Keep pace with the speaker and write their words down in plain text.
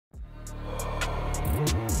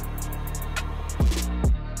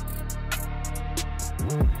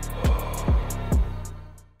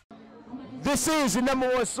This is your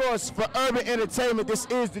 #1 source for urban entertainment. This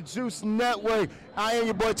is the Juice Network. I am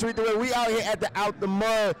your boy Tariq the Way. We out here at the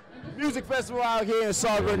OutDaMud Music Festival out here in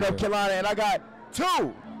Salisbury, North Carolina, and I got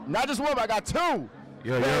two, not just one, but I got two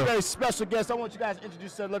very special guests. I want you guys to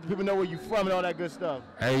introduce yourselves, let the people know where you from and all that good stuff.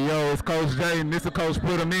 Hey, yo, it's Coach J, and this is Coach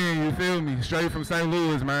Put 'em In, you feel me? Straight from St.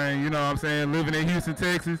 Louis, man. You know what I'm saying? Living in Houston,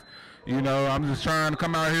 Texas. You know, I'm just trying to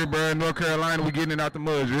come out here, bro. North Carolina, we getting it out the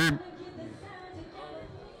mud, you hear me?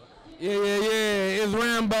 Yeah. It's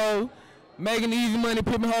Rambo, making easy money,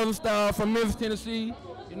 pimping holding style from Memphis, Tennessee.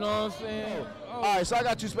 You know what I'm saying? All right, so I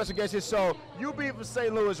got two special guests here. So you being from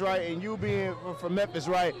St. Louis, right, and you being from Memphis,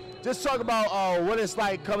 right? Just talk about what it's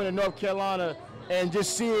like coming to North Carolina and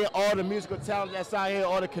just seeing all the musical talent that's out here,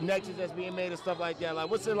 all the connections that's being made and stuff like that. Like,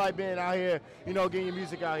 what's it like being out here, you know, getting your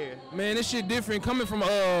music out here? Man, this shit different. Coming from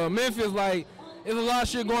Memphis, like, there's a lot of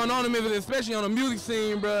shit going on in Memphis, especially on the music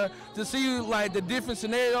scene, bruh. To see, like, the different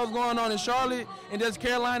scenarios going on in Charlotte and just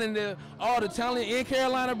Carolina and all the talent in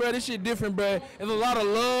Carolina, bruh, this shit different, bruh. There's a lot of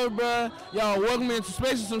love, bruh. Y'all welcome me into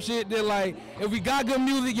especially some shit that, like, if we got good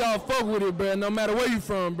music, y'all fuck with it, bruh, no matter where you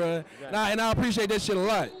from, bruh. And I appreciate that shit a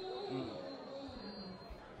lot.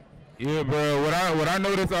 Yeah, bro. What I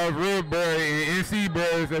noticed off real, bro, in NC, bro,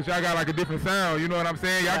 is that y'all got like a different sound. You know what I'm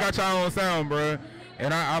saying? Y'all got y'all own sound, bro.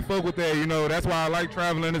 And I fuck with that. You know, that's why I like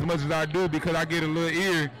traveling as much as I do, because I get a little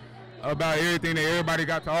ear about everything that everybody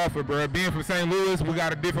got to offer, bro. Being from St. Louis, we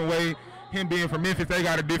got a different way. Him being from Memphis, they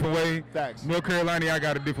got a different way. Thanks. North Carolina, I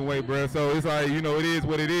got a different way, bro. So it's like, you know, it is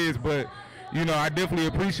what it is. But, you know, I definitely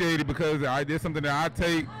appreciate it because it's something that I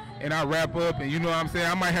take and I wrap up, and you know what I'm saying?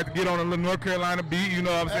 I might have to get on a little North Carolina beat, you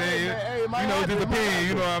know what I'm saying? Hey, you know, it's just opinion,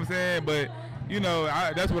 you know what I'm saying? But, you know,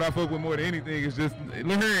 that's what I fuck with more than anything, is just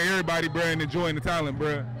hearing everybody, bro, and enjoying the talent,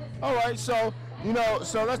 bro. All right, so, you know,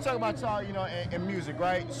 so let's talk about y'all, you know, in music,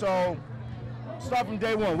 right? So, start from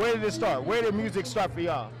day one. Where did it start? Where did music start for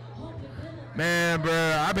y'all? Man, bro,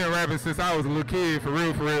 I've been rapping since I was a little kid, for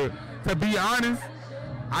real, for real. To be honest,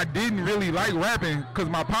 I didn't really like rapping because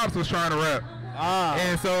my pops was trying to rap.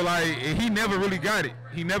 And so, like, he never really got it.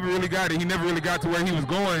 He never really got to where he was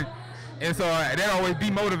going. And so that always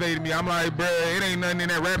demotivated me. I'm like, bro, it ain't nothing in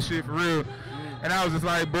that rap shit for real. And I was just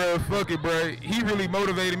like, bro, fuck it, bro. He really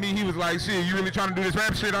motivated me. He was like, shit, you really trying to do this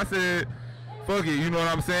rap shit? I said, fuck it, you know what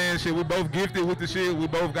I'm saying? Shit, we both gifted with the shit. We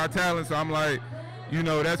both got talent. So I'm like, you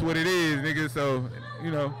know, that's what it is, nigga. So,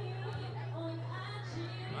 you know.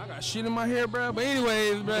 I got shit in my hair, bro. But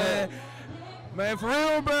anyways, bro. Man, for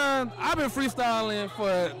real, bro, I've been freestyling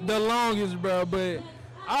for the longest, bro, but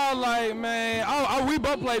I was like, man, we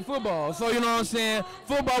both played football, so you know what I'm saying?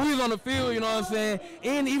 Football, we was on the field, you know what I'm saying?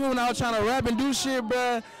 And even when I was trying to rap and do shit,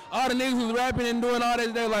 bro, all the niggas who was rapping and doing all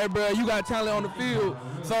that, they like, bro, you got talent on the field,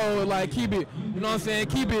 so like keep it, you know what I'm saying?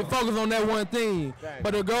 Keep it focused on that one thing.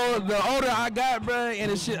 But the older I got, bro, and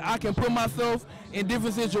the shit, I can put myself in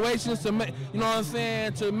different situations to make, you know what I'm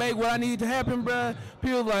saying, to make what I need to happen, bro.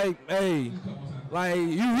 People like, hey, like,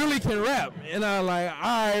 you really can rap. And I'm like,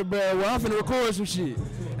 all right, bro, well, I'm finna record some shit.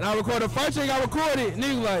 And I recorded, the first thing I recorded,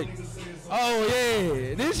 niggas like, oh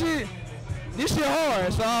yeah, this shit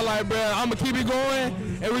hard. So I'm like, bro, I'm gonna keep it going,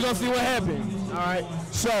 and we're gonna see what happens. All right,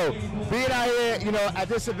 so being out here, you know, at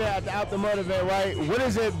this event, at the OutDaMud event, right, what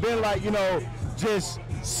has it been like, you know, just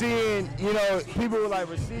seeing, you know, people like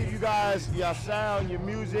receive you guys, your sound, your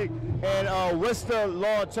music, and what's the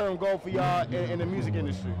long-term goal for y'all in the music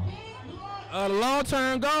industry? The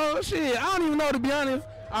long-term goal, shit, I don't even know, to be honest.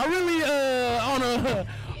 I really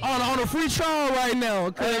on a free trial right now.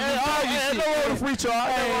 On a free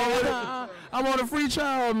trial. I'm on a free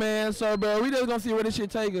trial, man. So, bro, we just gonna see where this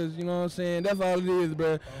shit take us. You know what I'm saying? That's all it is,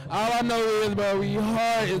 bro. All I know is, bro, we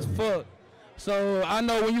hard as fuck. So I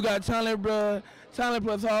know when you got talent, bro, talent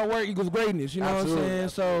plus hard work equals greatness. You know what I'm saying?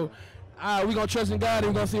 So we gonna trust in God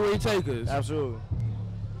and we gonna see where He take us. Absolutely.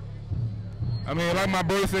 I mean, like my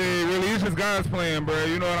brother said, really, it's just God's plan, bro.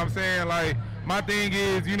 You know what I'm saying? Like, my thing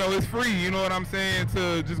is, you know, it's free, you know what I'm saying,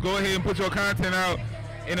 to just go ahead and put your content out.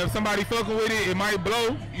 And if somebody fucking with it, it might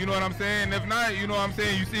blow, you know what I'm saying? If not, you know what I'm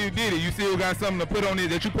saying, you still did it. You still got something to put on it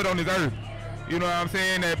that you put on this earth. You know what I'm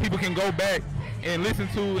saying? That people can go back and listen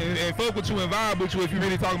to and fuck with you and vibe with you if you're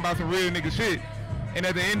really talking about some real nigga shit. And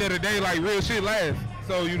at the end of the day, like, real shit lasts.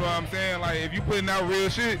 So, you know what I'm saying? Like, if you putting out real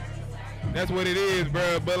shit, that's what it is,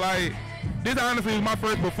 bro. But, like, this honestly is my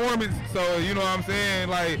first performance, so you know what I'm saying,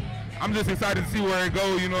 like, I'm just excited to see where it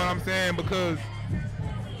goes, you know what I'm saying, because,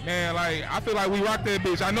 man, like, I feel like we rocked that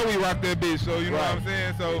bitch. I know we rocked that bitch, so you know what I'm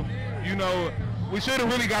saying, so, you know, we should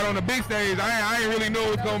have really got on the big stage. I ain't really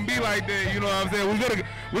know it's gonna be like that, you know what I'm saying,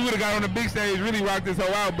 we would have got on the big stage, really rocked this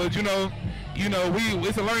whole out, but you know,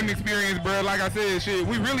 it's a learning experience, bro. Like I said, shit,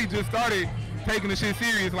 we really just started taking the shit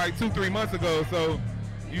serious like 2-3 months ago. So,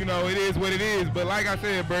 you know, it is what it is. But like I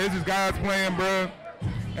said, bro, it's just God's plan, bro.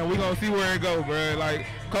 And we gonna see where it go, bro. Like,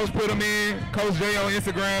 Coach put him in, Coach J on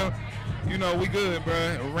Instagram. You know, we good,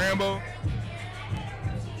 bro. Rambo.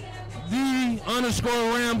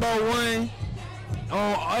 _Rambo1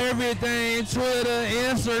 on everything, Twitter,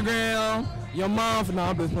 Instagram, your mom. No,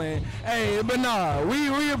 I'm just playing. Hey, but nah,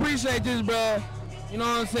 we appreciate this, bro. You know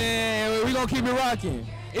what I'm saying? We gonna keep it rocking.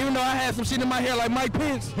 Even though I had some shit in my hair like Mike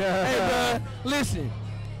Pence. Hey, bro, listen.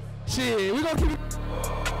 Shit, we gonna keep it.